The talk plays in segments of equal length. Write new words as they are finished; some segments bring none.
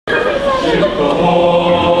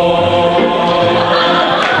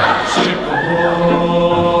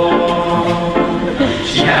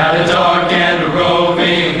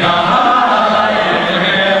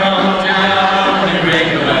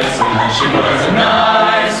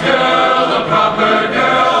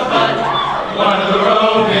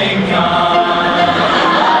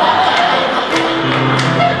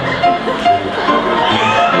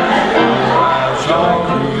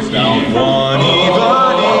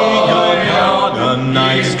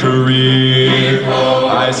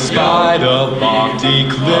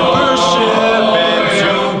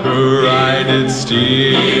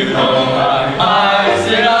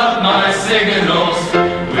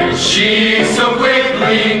so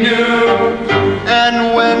quickly knew.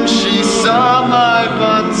 And when she saw my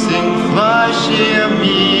bouncing fly, she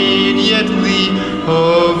immediately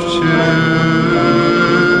hove to.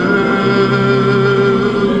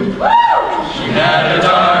 She had a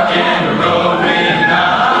dark and a roving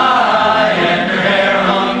eye, and her hair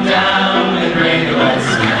hung down in ringlets.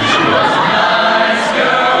 She was a nice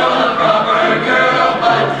girl, a proper girl,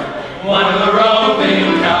 but one of the roving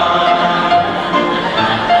kind.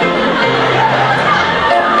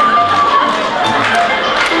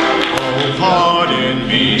 Oh, pardon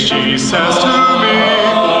me, she says to me,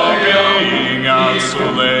 for being out so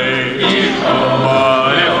late.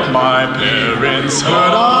 But if my parents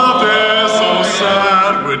heard of this, so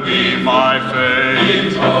sad would be my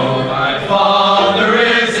fate. Oh, my father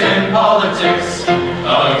is in politics,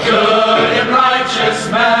 a good and righteous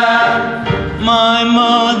man. My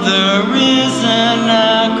mother is an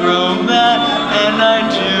acrobat, and I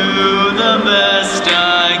do the best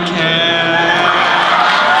I can.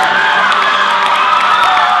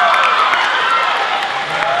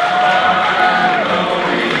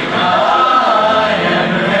 And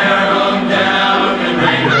her hair hung down in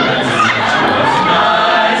ringlets. She was a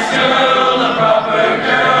nice girl, a proper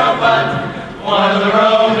girl, but one of the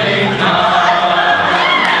roving kind.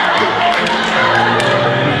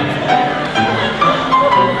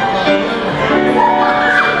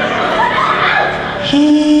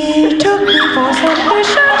 He took me for some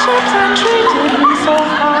relationships and treated me so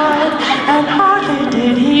hard. And hardly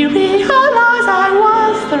did he realize I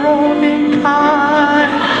was the roving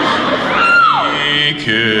kind. He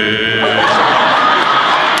kissed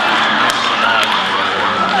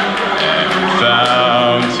and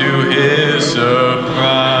found to his surprise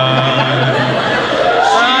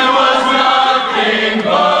She was nothing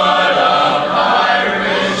but a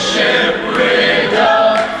pirate ship rigged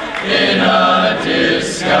up in a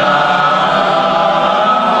disguise.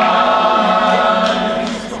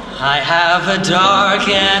 I have a dark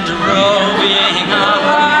and roving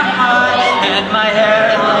eye, and my hair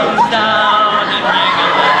hangs down in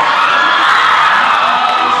ringlets.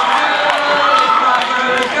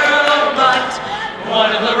 Proper girl, but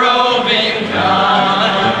One of the roving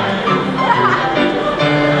kind.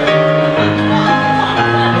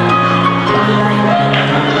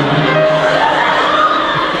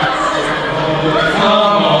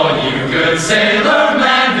 Come on, you good sailor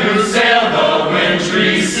man who sailed the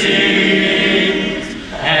wintry seas.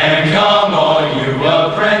 And come on, you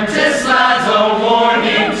apprentice lads, a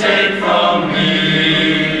warning take from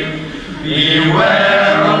me.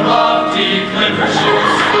 Beware of lofty clipper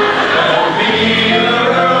ships, they'll be the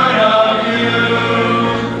ruin of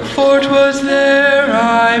you. For 'twas there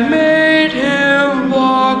I made him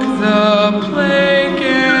walk the plank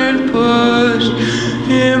and pushed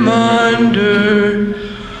him under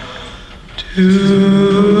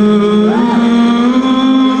to